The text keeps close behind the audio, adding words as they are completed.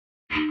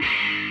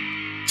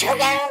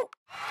ChokeOut!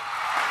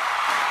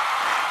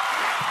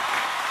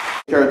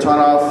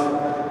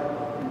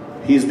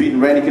 Karatanov, he's beaten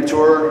Randy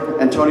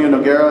Couture, Antonio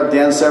Noguera,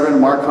 Dan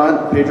Severn, Mark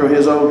Hunt, Pedro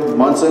Hizzo,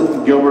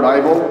 Munson, Gilbert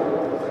Ivel.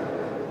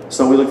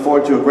 So we look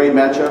forward to a great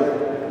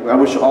matchup. I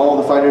wish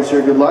all the fighters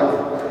here good luck.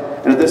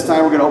 And at this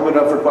time, we're going to open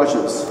it up for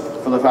questions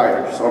for the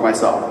fighters or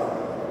myself.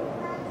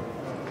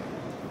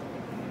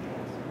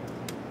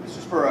 This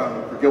is for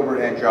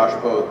Gilbert and Josh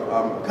both.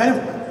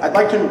 I'd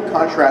like to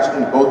contrast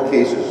in both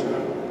cases.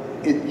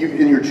 In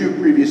your two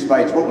previous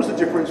fights, what was the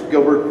difference,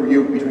 Gilbert, for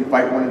you between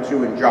fight 1 and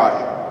 2, and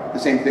Josh, the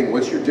same thing?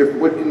 What's your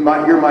what in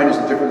your mind is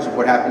the difference of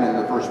what happened in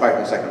the first fight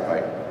and the second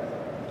fight?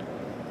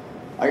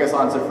 I guess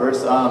I'll answer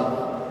first.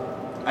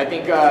 I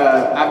think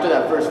after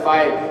that first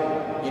fight,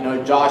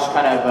 Josh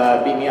kind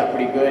of beat me up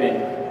pretty good,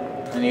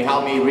 and he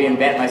helped me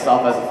reinvent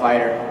myself as a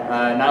fighter.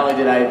 Not only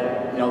did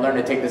I, learn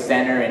to take the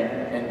center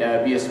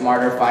and be a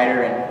smarter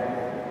fighter and,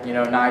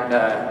 not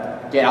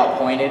get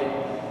outpointed,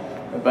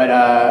 but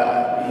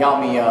he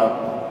helped me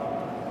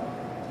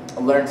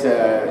learn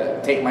to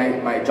take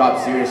my job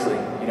seriously.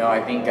 I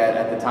think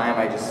at the time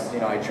I just,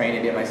 I trained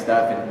and did my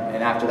stuff,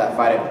 and after that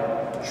fight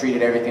I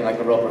treated everything like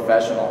a real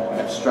professional.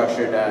 I've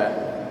structured,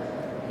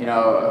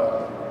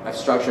 I've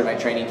structured my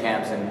training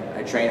camps, and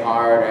I train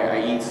hard,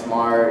 I eat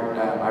smart,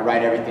 I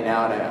write everything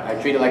out. I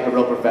treat it like a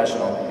real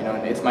professional,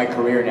 and it's my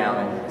career now,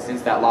 and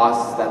since that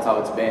loss, that's how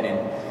it's been,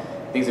 and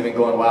things have been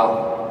going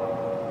well.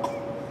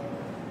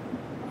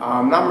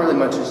 Not really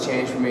much has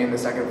changed for me in the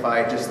second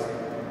fight,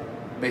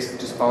 basically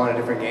just following a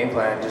different game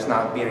plan, just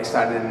not being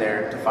excited in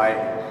there to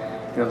fight.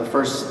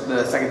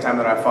 The second time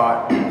that I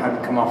fought,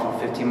 I'd come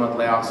off a 15-month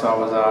layoff, so I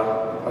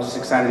was just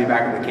excited to be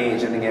back in the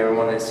cage. I think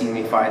everyone that's seen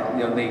me fight,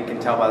 they can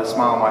tell by the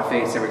smile on my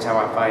face every time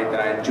I fight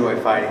that I enjoy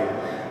fighting.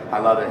 I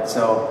love it.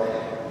 So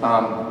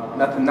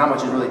not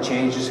much has really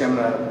changed. Just I'm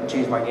gonna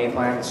change my game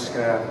plan. It's just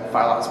gonna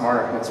fight a lot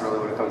smarter. That's really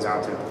what it comes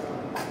down to.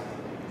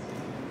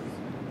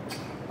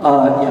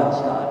 Yeah,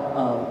 Scott.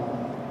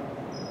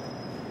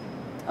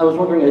 I was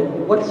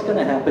wondering what's going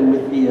to happen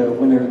with the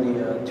winner of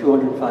the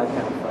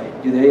 205-pound fight.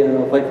 Do they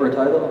fight for a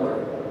title,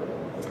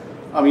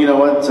 or? You know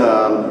what?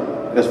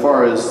 As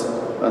far as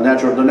the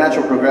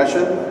natural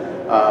progression,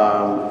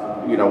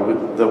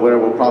 the winner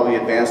will probably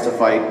advance to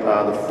fight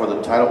for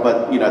the title.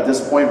 But at this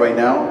point right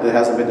now, it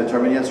hasn't been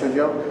determined yet,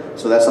 Sergio.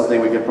 So that's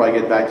something we can probably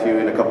get back to you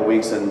in a couple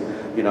weeks. And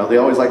they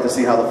always like to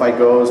see how the fight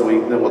goes,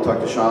 and then we'll talk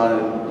to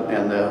Sean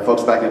and the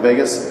folks back in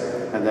Vegas.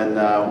 And then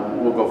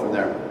we'll go from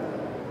there.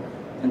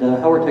 And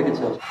how are ticket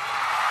sales?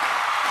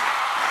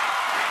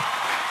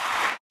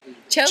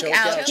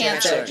 ChokeOut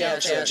cancer.